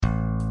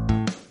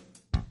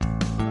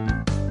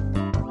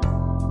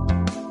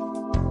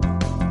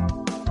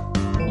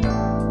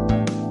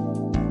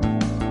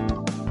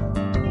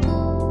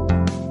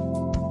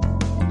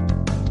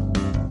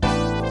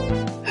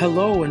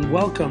Hello and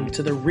welcome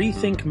to the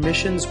Rethink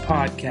Missions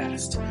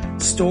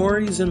podcast.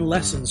 Stories and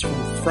lessons from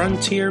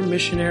frontier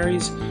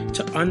missionaries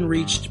to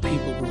unreached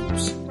people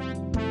groups.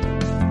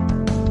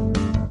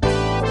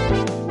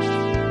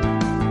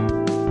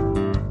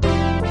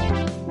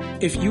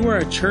 If you are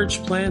a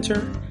church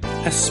planter,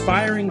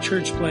 aspiring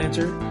church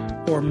planter,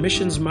 or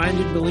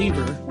missions-minded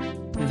believer,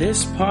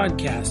 this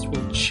podcast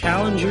will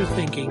challenge your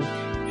thinking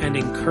and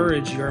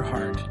encourage your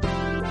heart.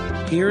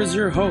 Here is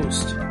your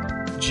host,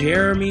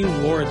 Jeremy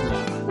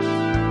Wardlaw.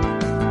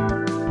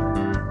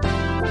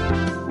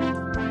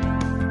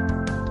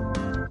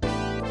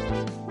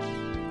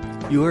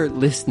 You are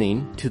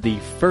listening to the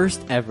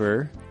first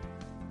ever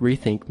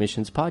Rethink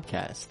Missions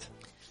podcast.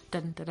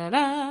 Dun, da, da,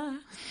 da.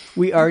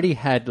 We already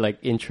had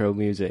intro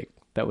music.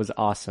 That was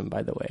awesome,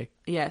 by the way.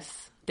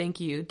 Yes. Thank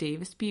you,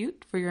 Davis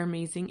Butte, for your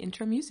amazing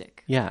intro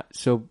music. Yeah.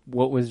 So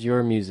what was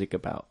your music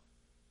about?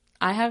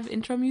 I have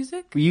intro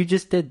music. You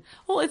just did.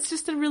 Well, it's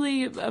just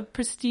a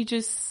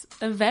prestigious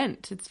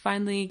event. It's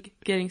finally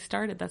getting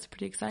started. That's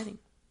pretty exciting.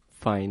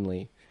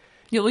 Finally.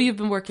 Yeah, well, you've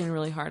been working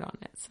really hard on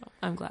it, so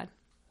I'm glad.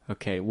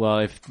 Okay, well,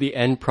 if the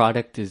end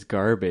product is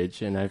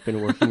garbage and I've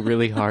been working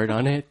really hard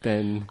on it,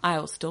 then... I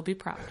will still be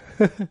proud.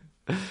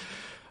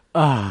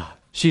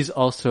 She's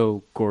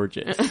also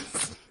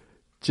gorgeous.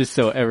 Just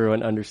so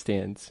everyone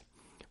understands.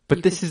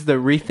 But this is the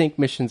Rethink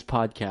Missions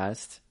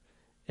podcast.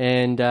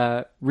 And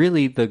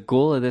really the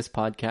goal of this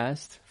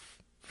podcast,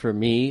 for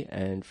me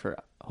and for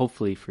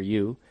hopefully for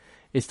you,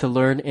 is to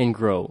learn and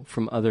grow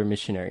from other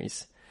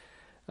missionaries.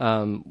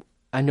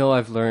 I know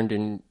I've learned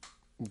and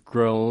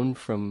grown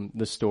from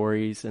the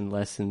stories and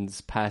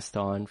lessons passed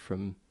on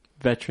from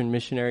veteran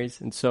missionaries.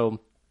 And so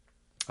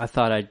I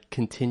thought I'd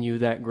continue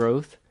that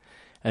growth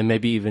and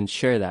maybe even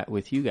share that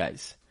with you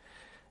guys.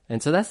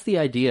 And so that's the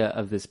idea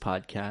of this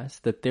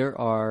podcast, that there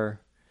are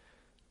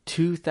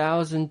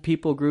 2,000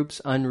 people groups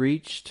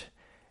unreached,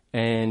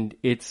 and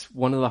it's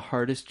one of the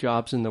hardest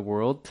jobs in the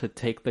world to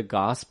take the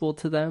gospel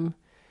to them.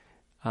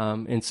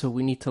 And so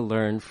we need to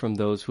learn from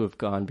those who have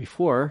gone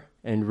before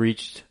and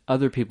reached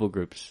other people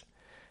groups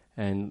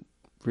and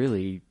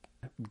really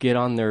get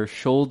on their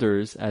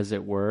shoulders, as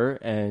it were,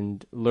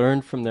 and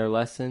learn from their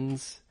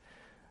lessons,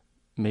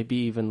 maybe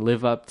even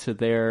live up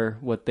to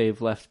what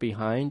they've left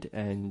behind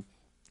and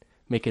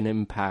make an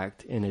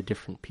impact in a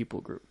different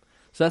people group.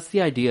 So that's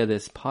the idea of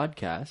this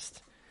podcast.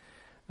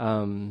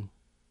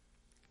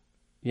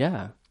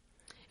 Yeah.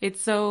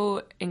 It's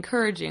so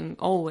encouraging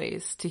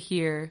always to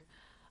hear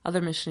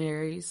other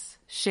missionaries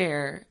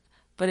share,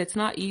 but it's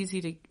not easy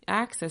to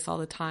access all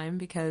the time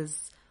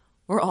because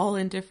we're all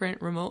in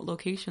different remote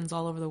locations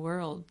all over the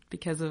world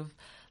because of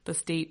the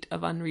state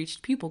of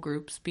unreached people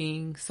groups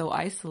being so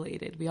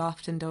isolated. We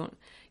often don't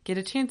get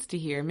a chance to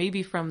hear,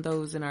 maybe from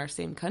those in our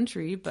same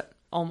country, but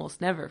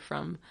almost never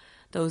from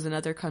those in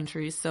other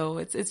countries. So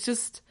it's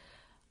just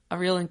a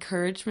real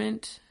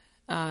encouragement.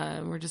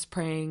 We're just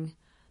praying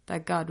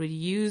that God would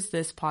use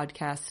this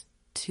podcast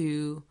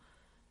to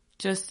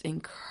just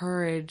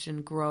encourage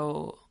and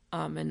grow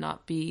and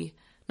not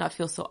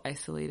feel so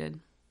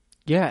isolated.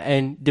 Yeah,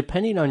 and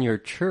depending on your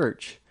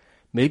church,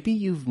 maybe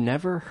you've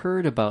never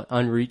heard about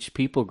unreached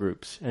people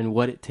groups and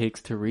what it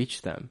takes to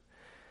reach them.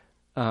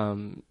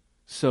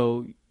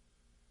 So,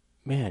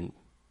 man,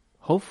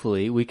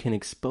 hopefully we can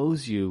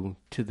expose you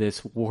to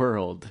this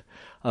world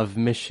of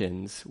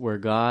missions where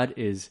God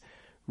is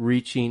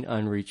reaching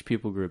unreached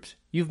people groups.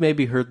 You've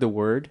maybe heard the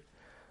word,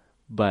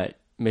 but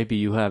maybe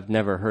you have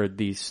never heard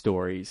these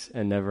stories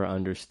and never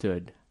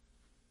understood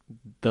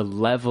the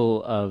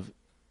level of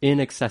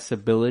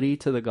inaccessibility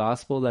to the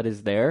gospel that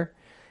is there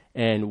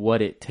and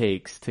what it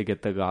takes to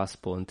get the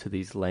gospel into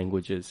these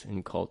languages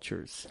and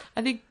cultures.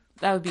 I think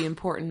that would be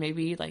important,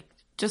 maybe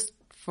just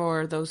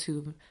for those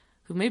who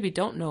maybe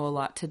don't know a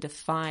lot, to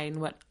define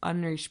what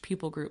unreached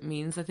people group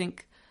means. I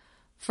think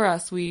for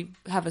us, we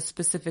have a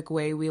specific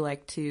way we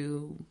like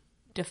to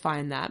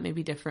define that,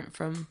 maybe different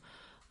from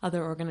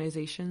other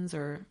organizations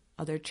or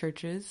other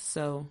churches.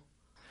 So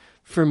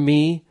for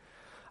me,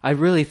 I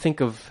really think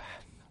of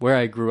where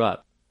I grew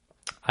up.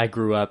 I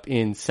grew up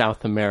in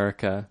South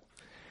America,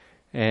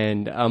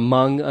 and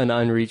among an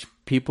unreached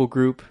people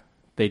group,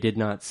 they did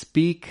not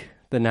speak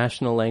the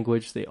national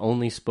language. They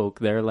only spoke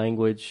their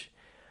language.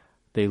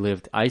 They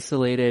lived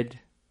isolated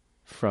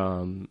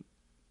from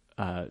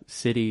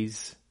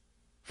cities,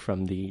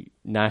 from the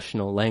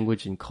national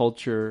language and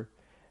culture.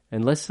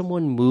 Unless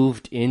someone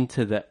moved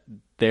into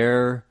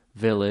their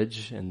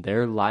village and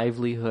their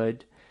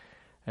livelihood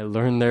and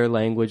learned their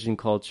language and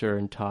culture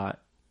and taught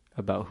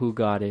about who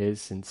God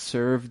is and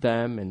served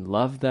them and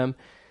loved them,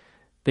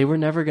 they were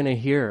never going to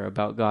hear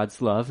about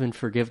God's love and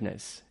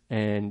forgiveness.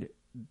 And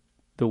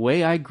the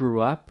way I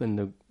grew up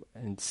and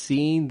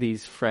seeing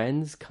these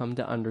friends come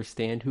to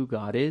understand who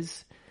God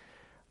is,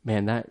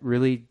 man, that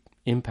really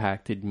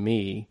impacted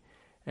me.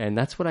 And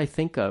that's what I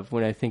think of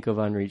when I think of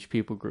unreached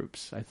people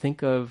groups. I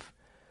think of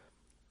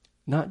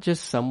not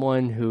just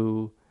someone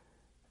who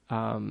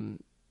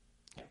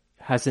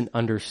hasn't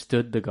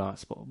understood the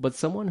gospel, but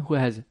someone who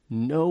has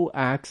no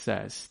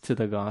access to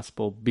the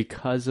gospel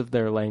because of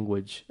their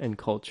language and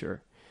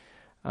culture.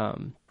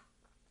 And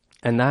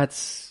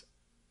that's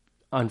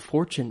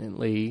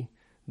unfortunately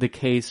the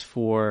case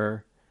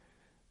for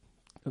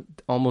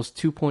almost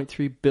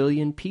 2.3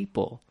 billion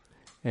people.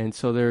 And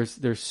so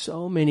there's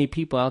so many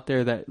people out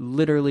there that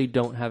literally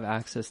don't have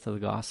access to the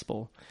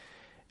gospel.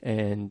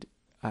 And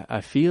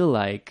I feel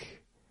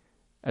like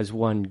as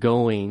one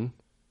going,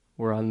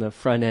 we're on the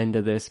front end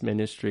of this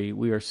ministry.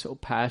 We are so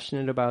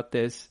passionate about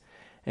this,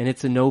 and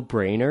it's a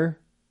no-brainer,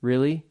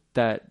 really,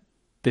 that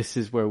this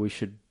is where we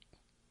should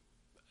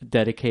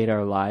dedicate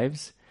our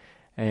lives.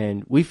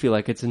 And we feel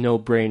like it's a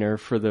no-brainer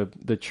for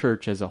the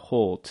church as a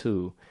whole,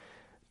 too,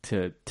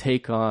 to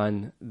take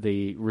on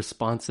the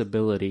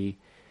responsibility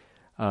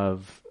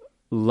of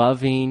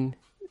loving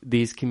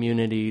these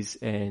communities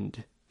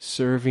and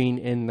serving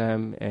in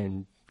them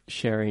and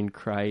sharing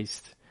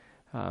Christ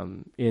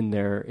in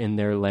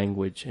their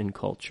language and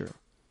culture.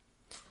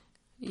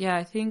 Yeah,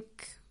 I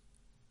think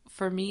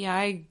for me,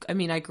 I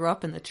grew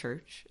up in the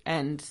church,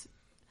 and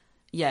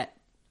yet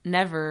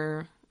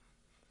never,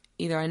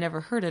 either I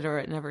never heard it or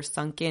it never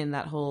sunk in,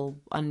 that whole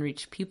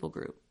unreached people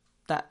group,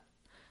 that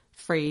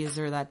phrase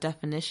or that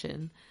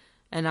definition.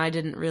 And I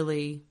didn't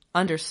really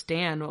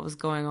understand what was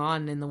going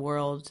on in the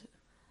world,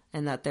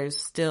 and that there's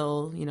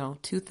still,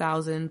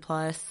 2,000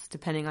 plus,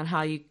 depending on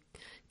how you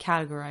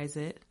categorize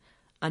it,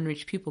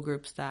 unreached people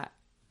groups that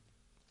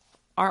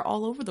are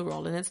all over the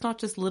world. And it's not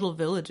just little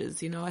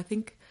villages, I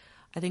think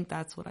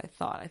that's what I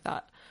thought. I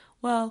thought,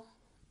 well,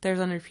 there's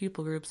unreached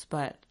people groups,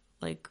 but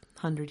like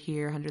 100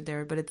 here, 100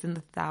 there, but it's in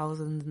the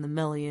thousands and the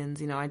millions.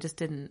 I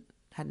just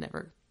had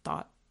never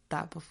thought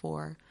that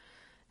before.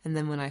 And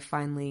then when I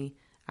finally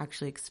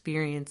actually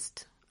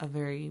experienced a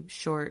very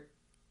short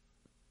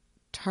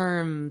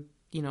term,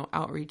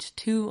 outreach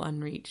to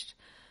unreached,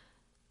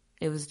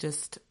 it was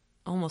just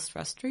almost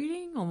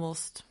frustrating,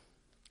 almost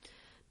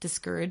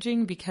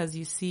discouraging, because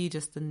you see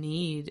just the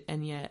need,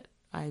 and yet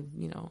I,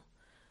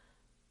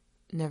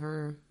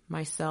 never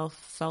myself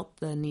felt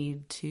the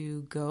need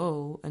to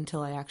go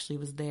until I actually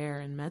was there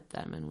and met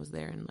them and was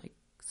there and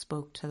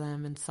spoke to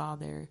them and saw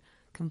their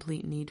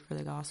complete need for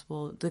the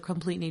gospel, the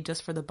complete need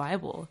just for the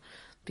Bible,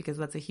 because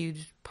that's a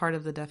huge part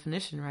of the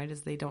definition, right?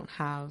 Is they don't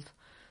have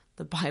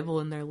the Bible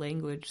in their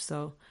language.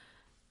 So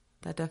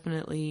that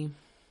definitely,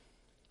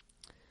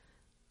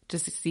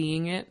 just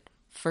seeing it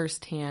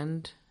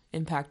firsthand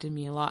impacted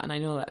me a lot. And I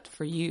know that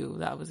for you,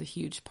 that was a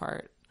huge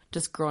part,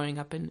 just growing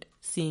up and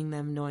seeing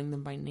them, knowing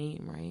them by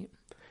name, right?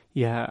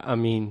 Yeah,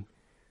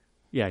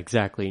 yeah,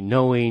 exactly.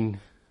 Knowing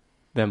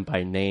them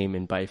by name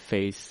and by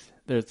face,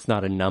 it's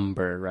not a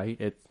number,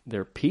 right?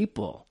 They're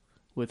people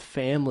with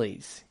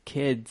families,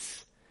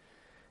 kids,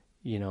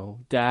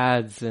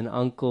 dads and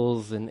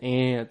uncles and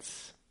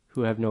aunts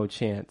who have no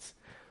chance.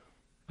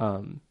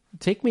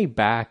 Take me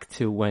back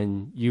to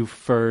when you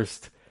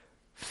first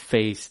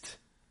faced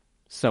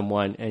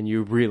someone and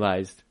you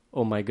realized,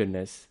 oh my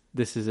goodness,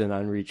 this is an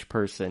unreached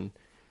person.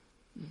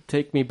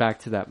 Take me back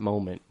to that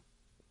moment.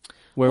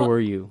 Where were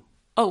you?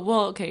 Oh,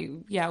 well, okay.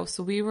 Yeah.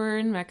 So we were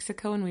in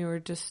Mexico and we were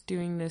just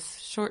doing this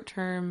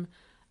short-term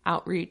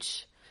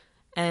outreach,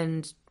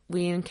 and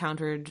we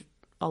encountered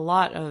a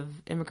lot of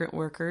immigrant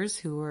workers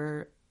who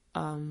were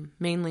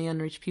mainly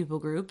unreached people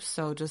groups.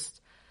 So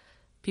just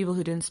people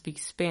who didn't speak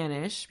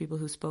Spanish, people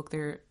who spoke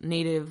their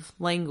native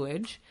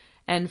language.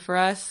 And for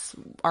us,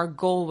 our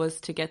goal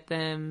was to get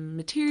them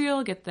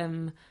material, get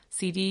them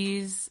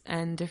CDs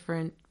and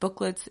different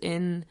booklets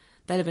that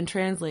have been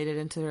translated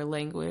into their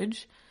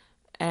language.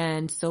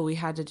 And so we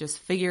had to just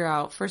figure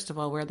out, first of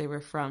all, where they were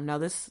from. Now,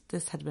 this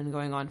had been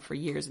going on for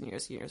years and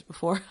years and years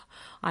before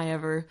I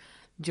ever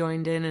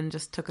joined in and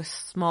just took a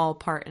small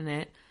part in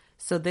it.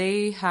 So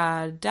they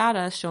had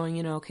data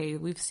showing, okay,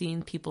 we've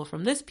seen people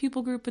from this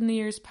people group in the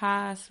years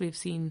past. We've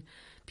seen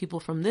people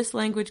from this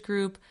language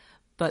group.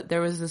 But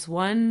there was this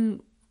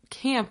one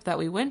camp that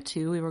we went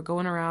to. We were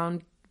going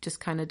around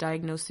just kind of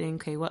diagnosing,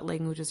 okay, what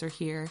languages are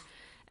here.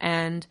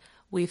 And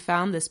we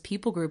found this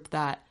people group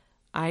that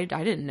I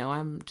didn't know.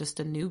 I'm just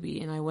a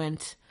newbie. And I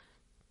went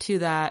to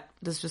that.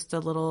 There's just a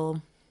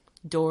little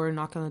door,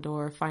 knock on the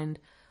door, find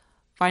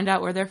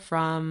out where they're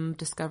from,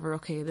 discover,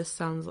 okay, this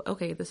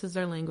is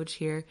their language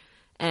here.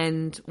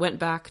 And went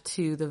back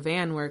to the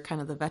van where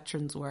kind of the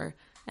veterans were.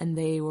 And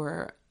they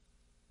were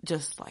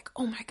just like,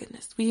 oh my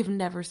goodness, we have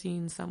never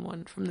seen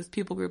someone from this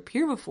people group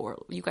here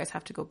before. You guys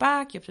have to go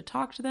back. You have to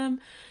talk to them.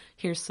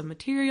 Here's some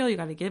material. You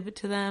got to give it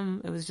to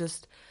them. It was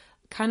just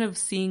kind of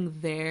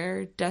seeing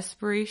their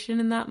desperation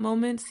in that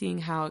moment, seeing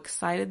how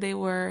excited they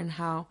were and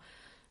how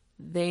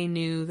they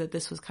knew that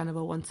this was kind of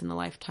a once in a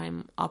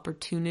lifetime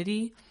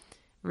opportunity.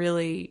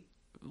 Really,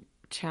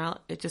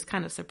 it just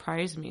kind of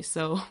surprised me.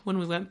 So when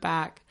we went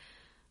back,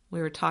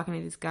 we were talking to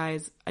these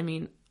guys.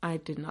 I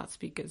did not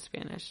speak good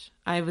Spanish.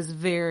 I was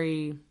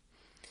very,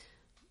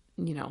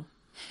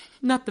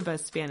 not the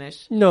best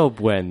Spanish. No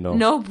bueno.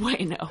 No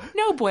bueno.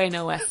 No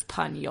bueno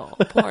español.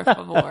 Por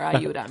favor,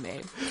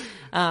 ayúdame.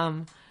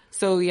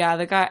 So yeah,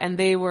 the guy, and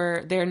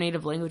their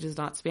native language is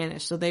not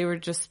Spanish. So they were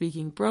just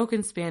speaking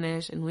broken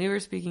Spanish and we were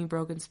speaking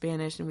broken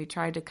Spanish, and we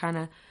tried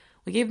to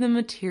we gave them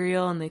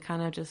material and they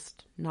kind of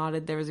just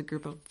nodded. There was a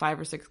group of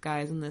 5 or 6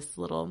 guys in this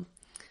little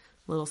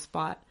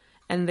spot,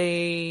 and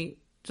they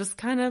just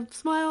kind of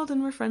smiled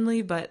and were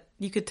friendly, but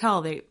you could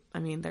tell they're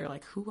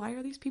like, why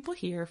are these people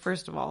here,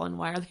 first of all, and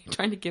why are they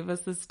trying to give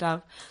us this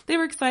stuff? They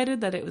were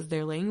excited that it was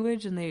their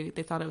language, and they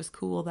thought it was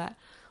cool that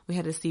we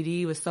had a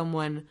CD with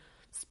someone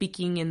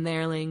speaking in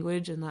their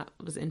language, and that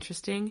was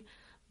interesting.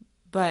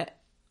 But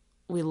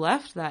we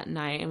left that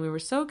night, and we were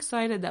so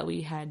excited that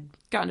we had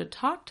gotten to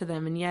talk to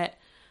them, and yet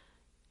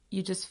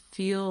you just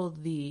feel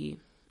the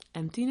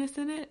emptiness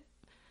in it.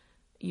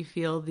 You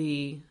feel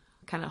the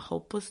kind of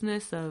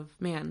hopelessness of,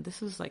 man,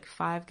 this was like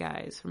 5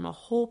 guys from a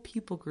whole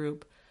people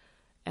group,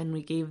 and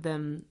we gave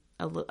them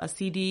a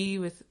CD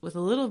with a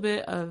little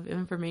bit of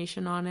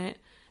information on it,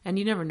 and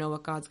you never know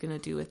what God's going to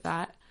do with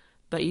that,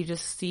 but you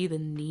just see the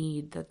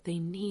need, that they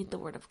need the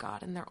Word of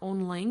God in their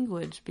own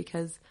language,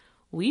 because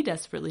we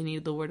desperately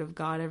need the Word of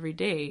God every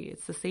day.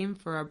 It's the same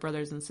for our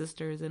brothers and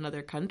sisters in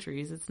other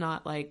countries. It's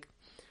not like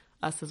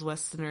us as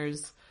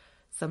Westerners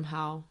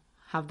somehow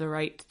have the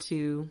right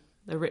to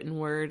the written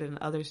word and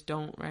others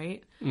don't,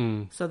 right?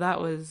 So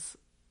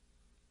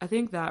I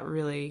think that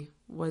really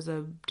was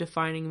a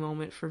defining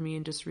moment for me,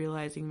 and just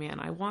realizing, man,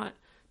 I want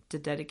to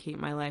dedicate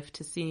my life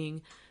to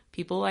seeing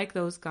people like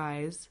those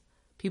guys,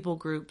 people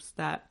groups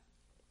that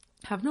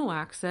have no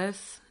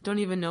access, don't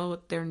even know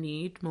what their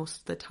need most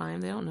of the time.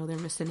 They don't know they're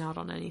missing out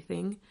on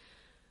anything.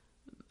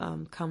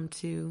 Come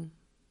to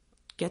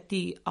get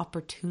the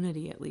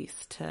opportunity, at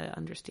least, to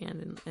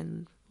understand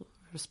and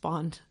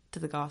respond to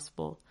the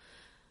gospel.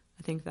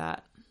 I think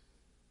that,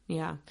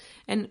 yeah.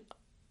 And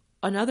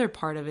another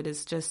part of it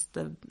is just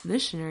the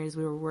missionaries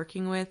we were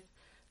working with.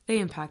 They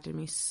impacted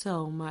me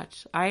so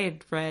much. I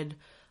had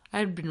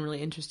been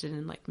really interested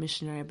in like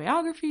missionary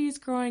biographies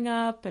growing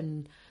up,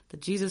 and the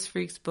Jesus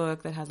Freaks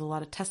book that has a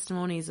lot of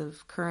testimonies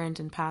of current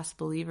and past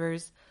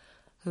believers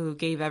who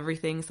gave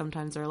everything,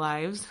 sometimes their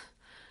lives.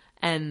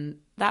 And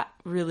that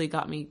really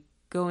got me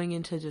going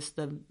into just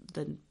the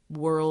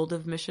world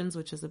of missions,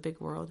 which is a big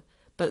world.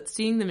 But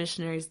seeing the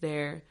missionaries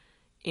there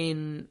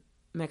in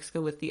Mexico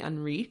with the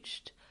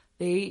unreached,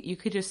 you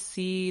could just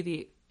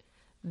see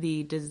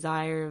the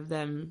desire of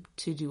them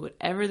to do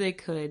whatever they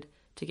could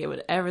to get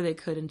whatever they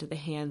could into the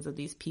hands of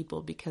these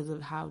people, because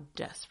of how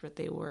desperate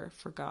they were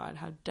for God,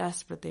 how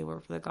desperate they were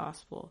for the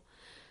gospel.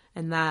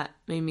 And that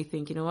made me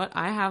think, you know what?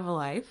 I have a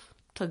life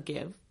to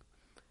give,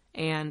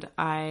 and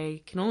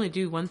I can only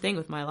do one thing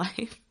with my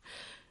life.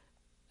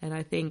 And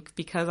I think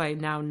because I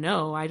now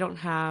know, I don't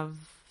have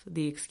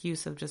the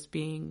excuse of just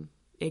being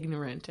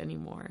ignorant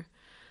anymore.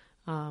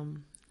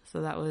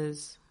 So that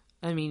was,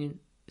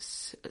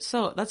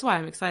 so that's why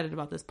I'm excited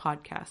about this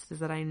podcast, is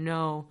that I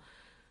know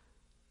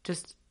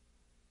just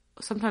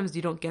sometimes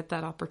you don't get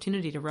that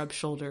opportunity to rub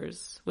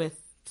shoulders with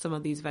some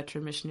of these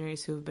veteran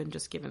missionaries who have been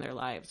just giving their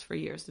lives for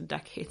years and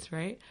decades,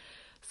 right?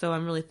 So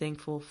I'm really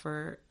thankful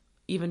for,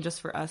 even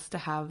just for us to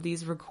have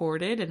these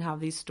recorded and have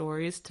these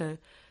stories to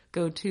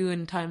go to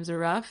in times are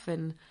rough.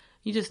 And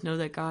you just know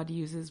that God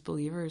uses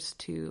believers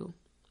to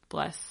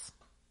bless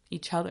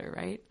each other,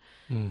 right?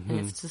 Mm-hmm. And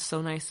it's just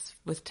so nice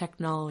with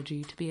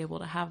technology to be able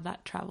to have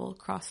that travel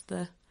across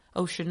the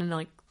ocean in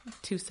like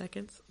 2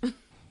 seconds.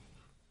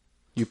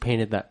 You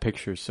painted that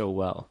picture so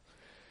well.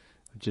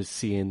 Just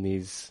seeing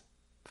these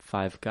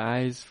 5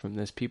 guys from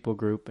this people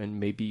group, and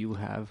maybe you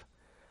have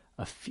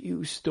a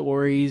few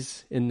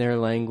stories in their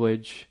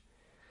language,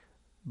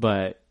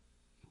 but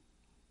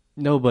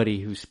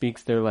nobody who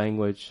speaks their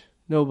language,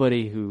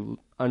 nobody who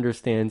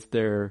understands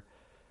their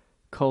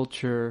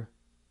culture,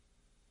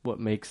 what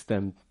makes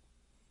them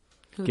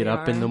get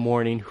up in the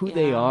morning, who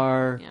they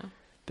are,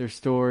 their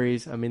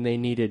stories. I mean, they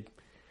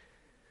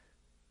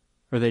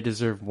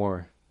deserve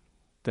more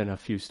than a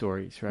few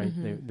stories, right?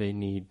 Mm-hmm. They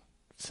need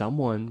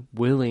someone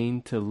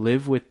willing to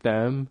live with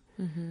them,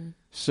 mm-hmm.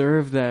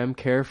 serve them,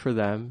 care for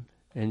them,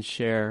 and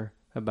share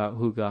about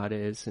who God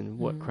is and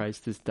what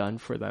Christ has done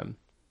for them.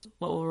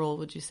 What role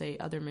would you say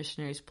other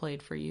missionaries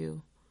played for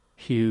you?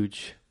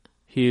 Huge.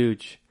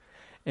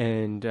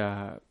 And,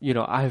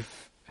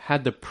 I've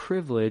had the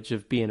privilege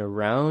of being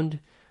around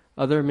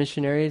other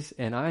missionaries,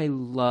 and I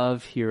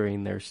love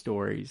hearing their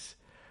stories,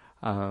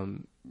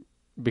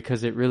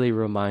 because it really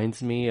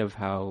reminds me of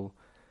how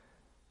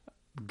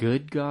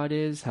good God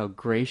is, how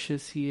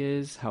gracious He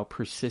is, how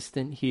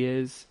persistent He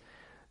is,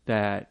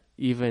 that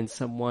even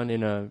someone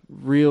in a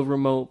real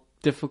remote,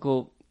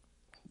 difficult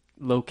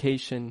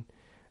location,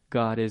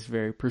 God is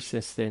very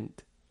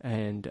persistent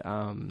and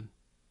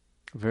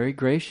very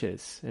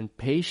gracious and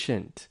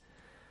patient.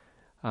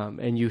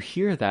 And you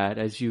hear that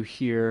as you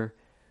hear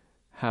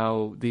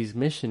how these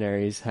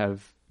missionaries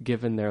have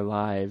given their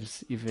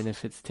lives, even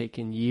if it's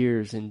taken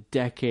years and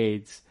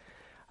decades,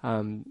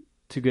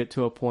 to get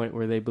to a point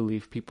where they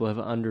believe people have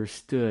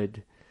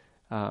understood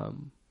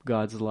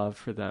God's love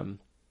for them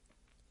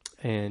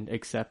and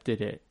accepted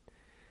it.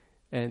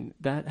 And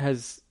that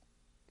has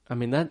I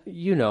mean, that,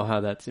 you know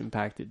how that's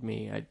impacted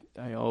me.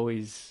 I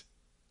always,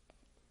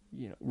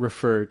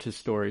 refer to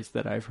stories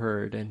that I've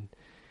heard, and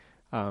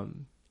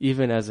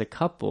even as a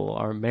couple,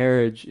 our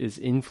marriage is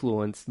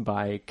influenced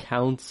by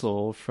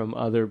counsel from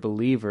other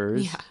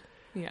believers.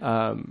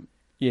 Yeah.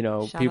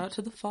 Shout out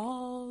to the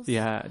Falls.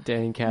 Yeah,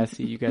 Dan and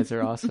Cassie, you guys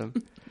are awesome.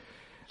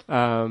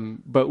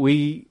 But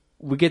we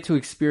get to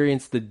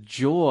experience the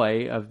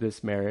joy of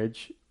this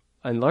marriage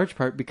in large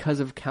part because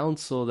of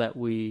counsel that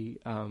we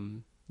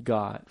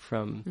got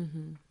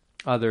from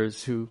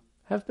others who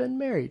have been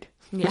married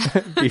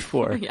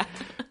before. Yeah.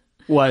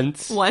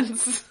 Once.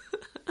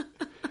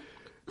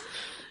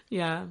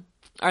 Yeah.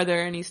 Are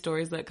there any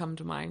stories that come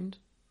to mind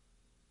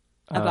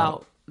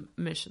about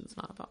missions,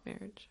 not about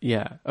marriage?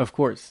 Yeah, of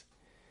course.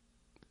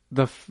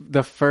 The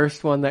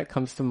first one that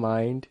comes to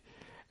mind,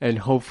 and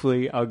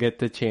hopefully I'll get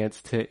the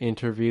chance to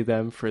interview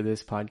them for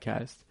this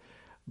podcast,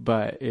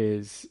 but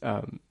is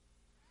I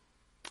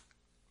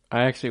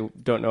actually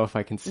don't know if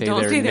I can say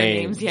Don't their say names. their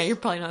names. Yeah, you're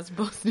probably not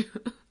supposed to.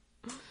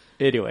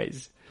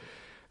 Anyways,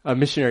 a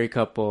missionary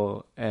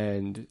couple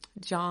and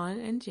John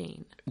and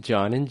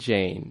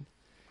Jane.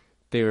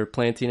 They were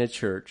planting a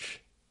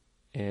church,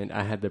 and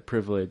I had the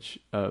privilege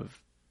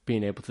of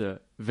being able to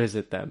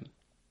visit them.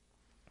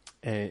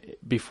 And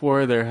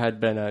before there had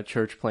been a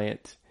church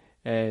plant,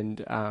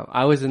 and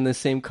I was in the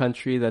same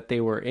country that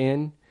they were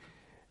in,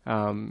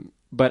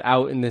 but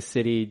out in the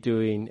city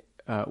doing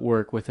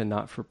work with a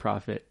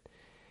not-for-profit.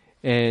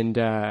 And,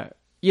 I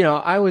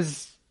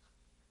was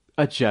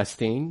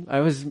adjusting. I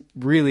was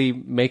really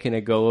making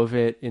a go of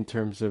it in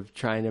terms of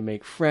trying to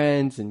make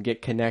friends and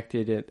get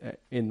connected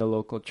in the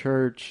local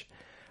church,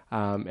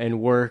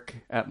 and work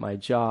at my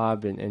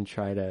job and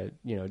try to,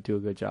 do a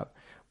good job.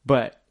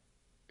 But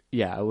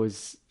yeah, I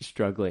was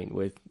struggling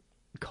with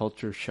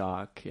culture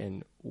shock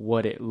and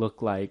what it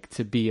looked like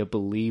to be a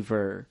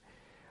believer,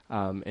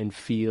 and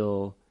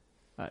feel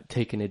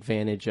taken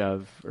advantage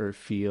of or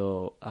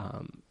feel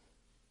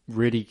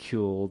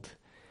ridiculed.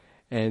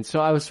 And so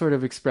I was sort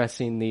of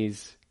expressing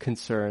these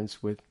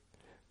concerns with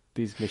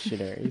these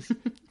missionaries.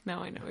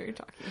 Now I know what you're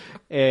talking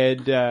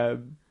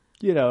about.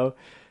 And,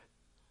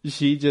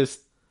 she just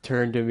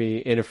turned to me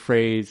in a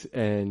phrase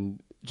and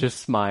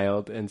just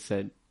smiled and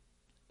said,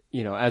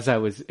 as I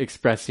was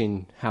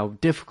expressing how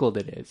difficult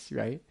it is,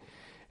 right?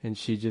 And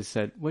she just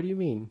said, "What do you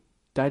mean?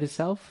 Die to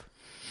self?"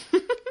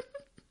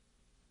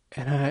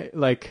 And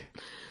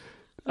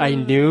I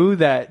knew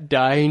that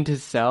dying to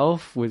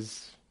self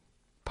was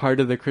part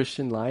of the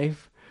Christian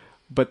life,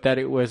 but that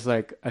it was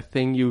like a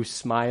thing you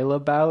smile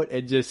about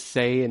and just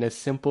say in a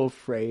simple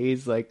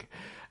phrase, like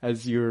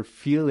as you're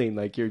feeling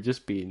like you're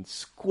just being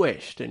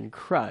squished and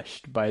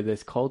crushed by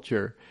this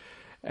culture.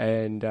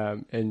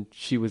 And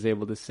she was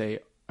able to say,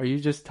 "Are you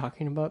just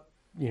talking about,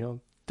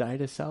 die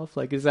to self?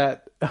 Like, is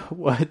that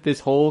what this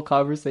whole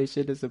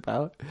conversation is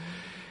about?"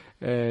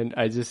 And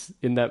I just,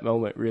 in that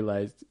moment,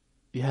 realized,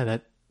 yeah,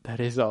 that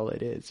is all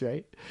it is,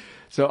 right?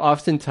 So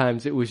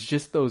oftentimes it was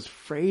just those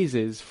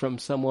phrases from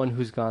someone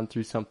who's gone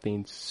through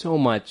something so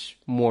much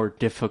more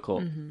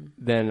difficult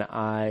than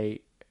I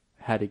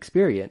had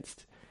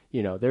experienced.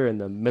 They're in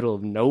the middle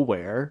of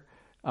nowhere,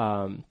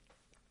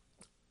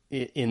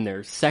 in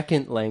their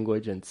second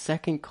language and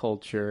second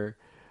culture,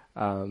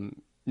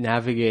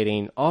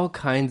 navigating all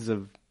kinds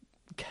of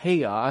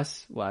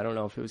chaos. Well, I don't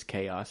know if it was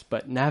chaos,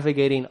 but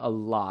navigating a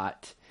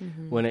lot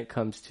when it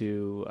comes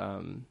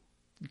to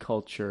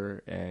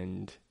culture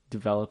and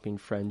developing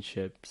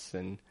friendships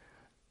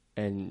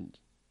and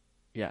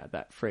yeah,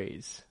 that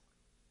phrase.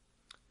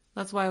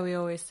 That's why we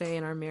always say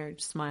in our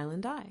marriage, smile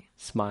and die.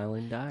 Smile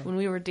and die. When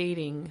we were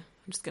dating,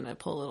 I'm just going to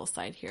pull a little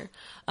side here.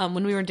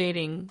 When we were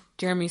dating,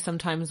 Jeremy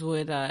sometimes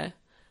would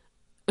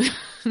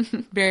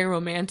very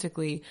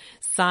romantically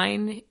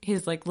sign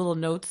his little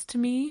notes to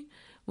me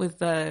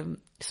with a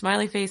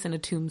smiley face and a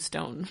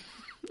tombstone.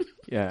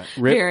 Yeah.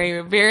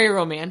 Very, very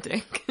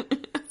romantic.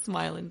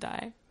 Smile and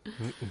die.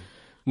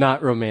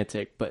 Not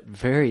romantic, but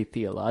very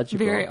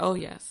theological. Oh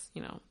yes.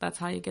 That's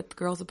how you get the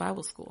girls at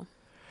Bible school.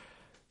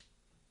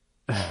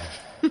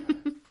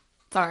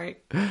 Sorry.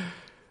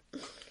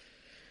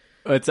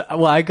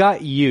 I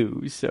got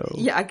you, so.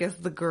 Yeah, I guess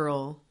the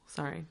girl.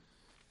 Sorry.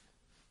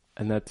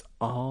 And that's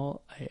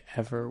all I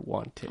ever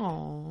wanted.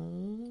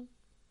 Aww.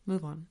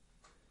 Move on.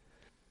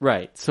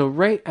 Right. So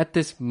right at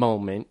this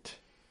moment,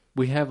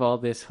 we have all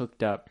this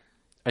hooked up.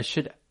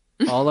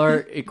 All our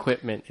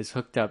equipment is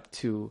hooked up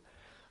to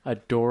a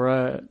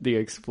Dora the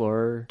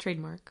Explorer.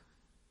 Trademark.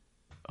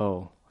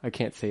 Oh, I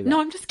can't say that.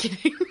 No, I'm just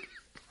kidding.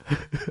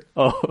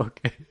 Oh,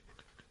 okay.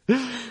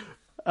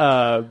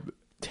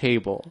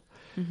 Table.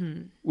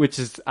 Which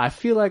is, I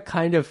feel like,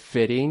 kind of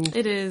fitting.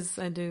 It is,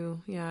 I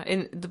do, yeah.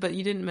 But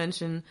you didn't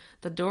mention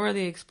the Dora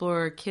the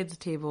Explorer kids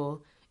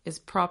table is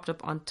propped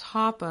up on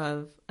top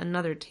of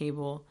another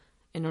table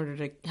in order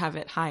to have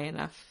it high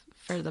enough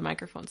for the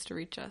microphones to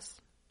reach us.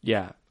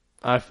 Yeah.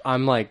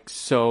 I'm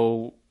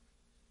so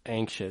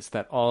anxious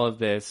that all of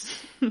this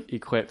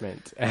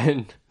equipment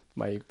and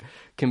my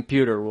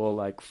computer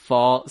will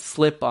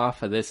slip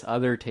off of this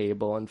other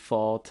table and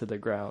fall to the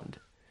ground.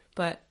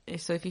 But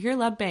so if you hear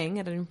loud bang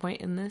at any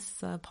point in this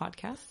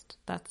podcast,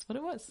 that's what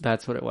it was.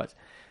 That's what it was.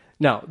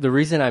 Now, the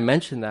reason I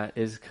mentioned that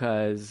is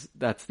because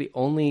that's the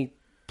only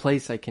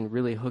place I can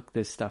really hook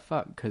this stuff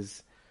up,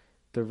 because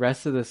the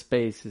rest of the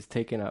space is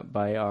taken up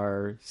by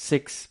our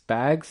 6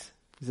 bags.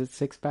 Is it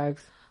 6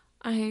 bags?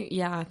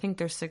 I think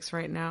there's 6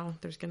 right now.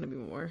 There's going to be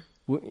more.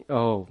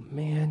 Oh,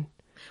 man.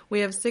 We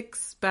have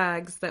 6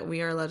 bags that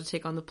we are allowed to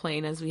take on the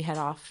plane as we head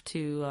off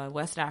to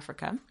West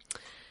Africa.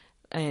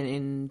 And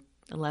in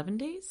 11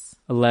 days?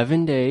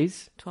 11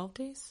 days. 12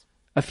 days?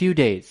 A few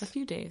days. A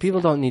few days.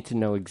 People don't need to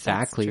know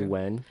exactly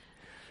when.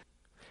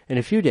 In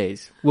a few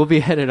days, we'll be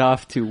headed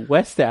off to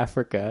West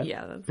Africa.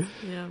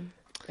 Yeah.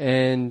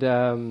 And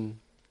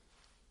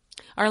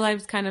our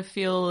lives kind of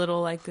feel a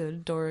little like the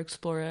Dora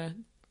Explorer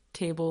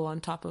table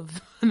on top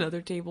of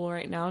another table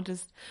right now,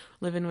 just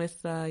living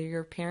with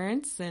your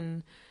parents,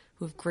 and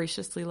who've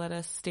graciously let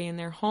us stay in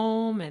their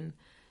home, and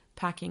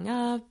packing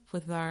up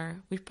with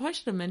we probably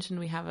should have mentioned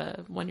we have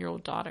a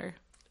 1-year-old daughter.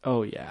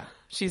 Oh, yeah.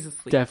 She's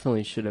asleep.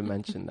 Definitely should have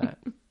mentioned that.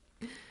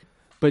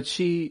 But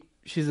she's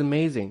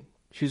amazing.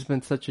 She's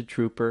been such a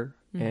trooper,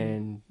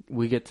 and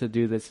we get to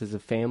do this as a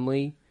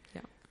family.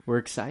 Yeah. We're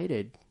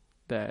excited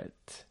that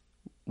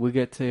we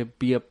get to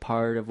be a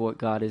part of what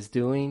God is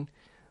doing.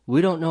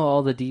 We don't know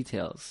all the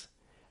details,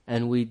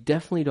 and we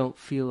definitely don't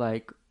feel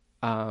like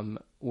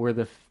we're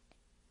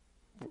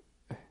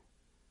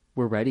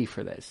ready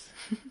for this.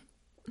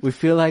 We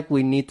feel like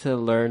we need to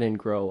learn and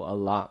grow a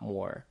lot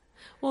more.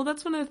 Well,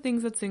 that's one of the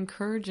things that's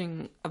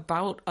encouraging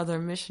about other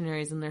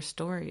missionaries and their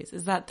stories,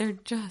 is that they're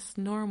just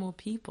normal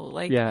people.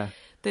 Like,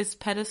 this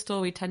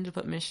pedestal we tend to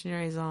put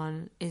missionaries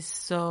on is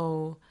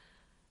so,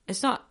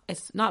 it's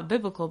not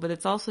biblical, but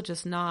it's also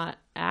just not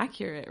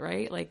accurate,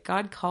 right? Like,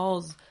 God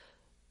calls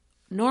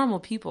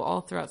normal people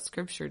all throughout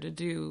Scripture to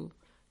do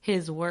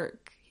His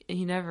work.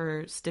 He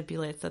never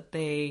stipulates that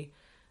they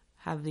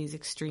have these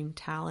extreme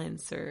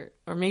talents, or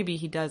maybe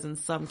He does in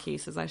some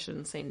cases. I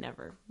shouldn't say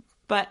never,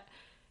 but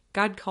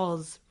God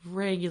calls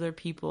regular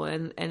people,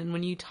 and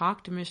when you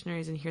talk to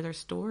missionaries and hear their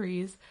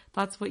stories,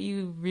 that's what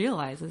you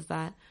realize, is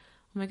that,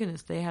 oh my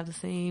goodness, they have the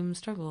same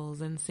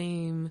struggles and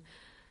same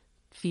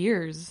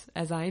fears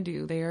as I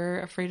do. They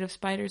are afraid of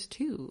spiders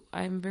too.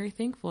 I'm very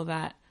thankful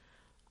that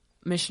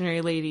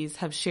missionary ladies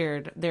have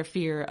shared their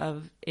fear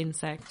of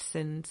insects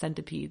and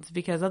centipedes,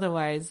 because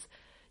otherwise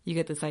you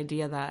get this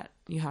idea that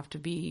you have to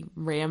be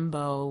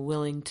Rambo,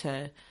 willing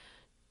to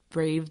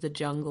brave the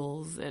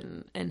jungles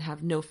and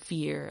have no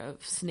fear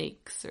of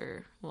snakes,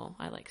 or, well,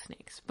 I like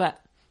snakes,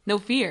 but no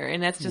fear.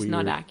 And that's just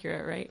not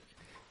accurate, right?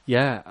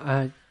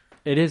 Yeah,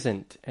 it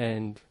isn't.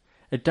 And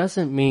it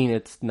doesn't mean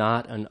it's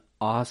not an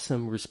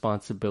awesome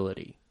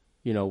responsibility.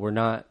 You know, we're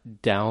not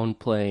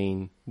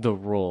downplaying the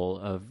role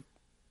of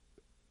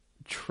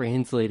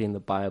translating the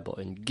Bible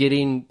and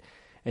getting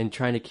and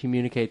trying to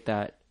communicate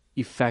that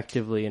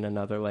effectively in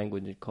another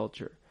language and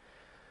culture.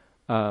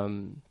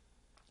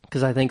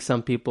 Because I think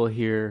some people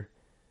here,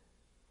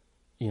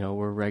 you know,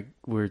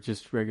 we're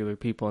just regular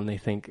people, and they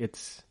think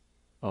it's,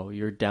 oh,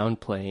 you're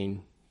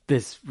downplaying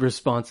this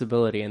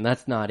responsibility, and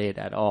that's not it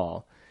at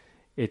all.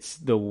 It's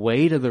the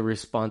weight of the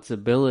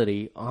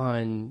responsibility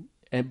on,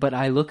 but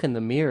I look in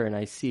the mirror and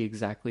I see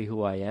exactly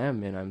who I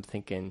am, and I'm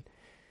thinking,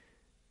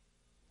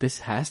 this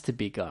has to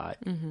be God.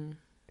 Mm-hmm.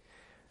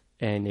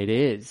 And it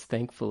is,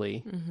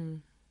 thankfully,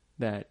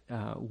 that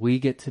we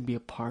get to be a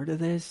part of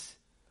this.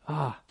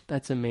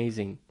 That's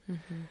amazing.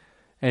 Mm-hmm.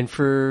 And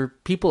for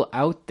people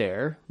out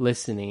there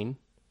listening,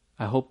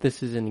 I hope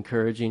this is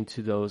encouraging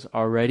to those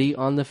already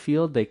on the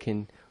field. They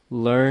can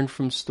learn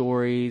from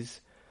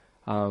stories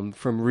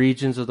from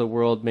regions of the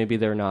world maybe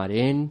they're not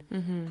in.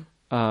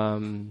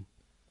 Mm-hmm.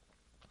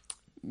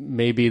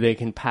 Maybe they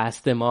can pass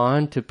them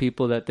on to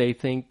people that they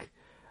think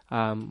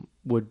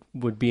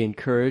would be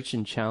encouraged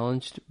and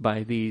challenged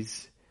by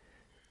these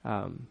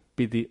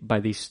by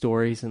these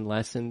stories and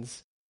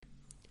lessons.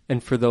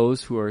 And for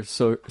those who are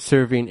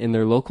serving in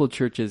their local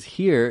churches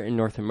here in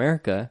North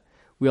America,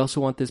 we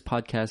also want this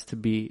podcast to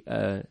be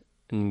an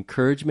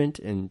encouragement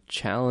and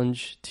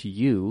challenge to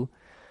you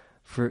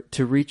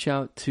to reach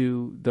out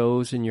to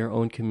those in your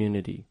own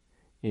community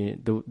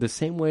in the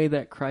same way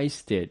that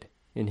Christ did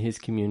in His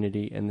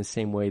community, and the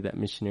same way that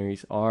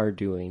missionaries are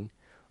doing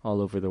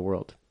all over the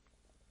world.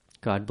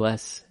 God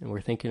bless, and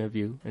we're thinking of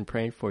you and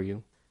praying for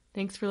you.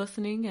 Thanks for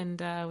listening, and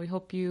we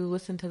hope you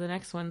listen to the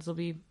next ones. They'll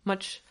be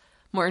much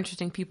more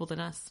interesting people than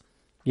us.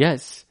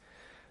 Yes.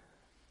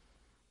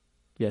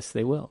 Yes,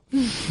 they will.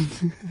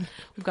 We've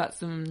got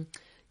some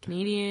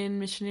Canadian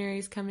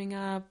missionaries coming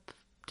up,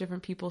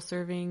 different people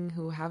serving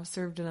who have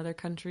served in other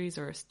countries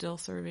or are still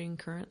serving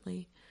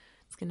currently.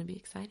 It's going to be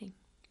exciting.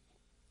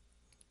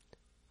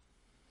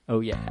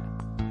 Oh, yeah.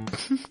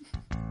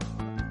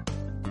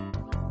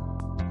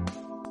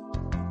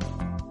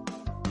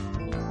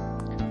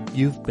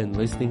 You've been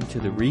listening to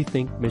the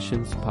Rethink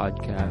Missions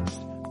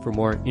podcast. For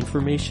more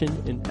information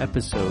and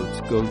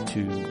episodes, go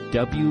to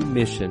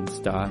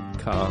wmissions.com.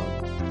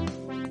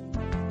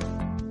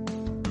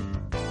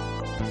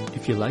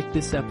 If you like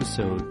this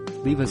episode,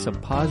 leave us a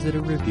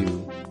positive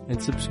review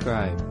and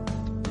subscribe.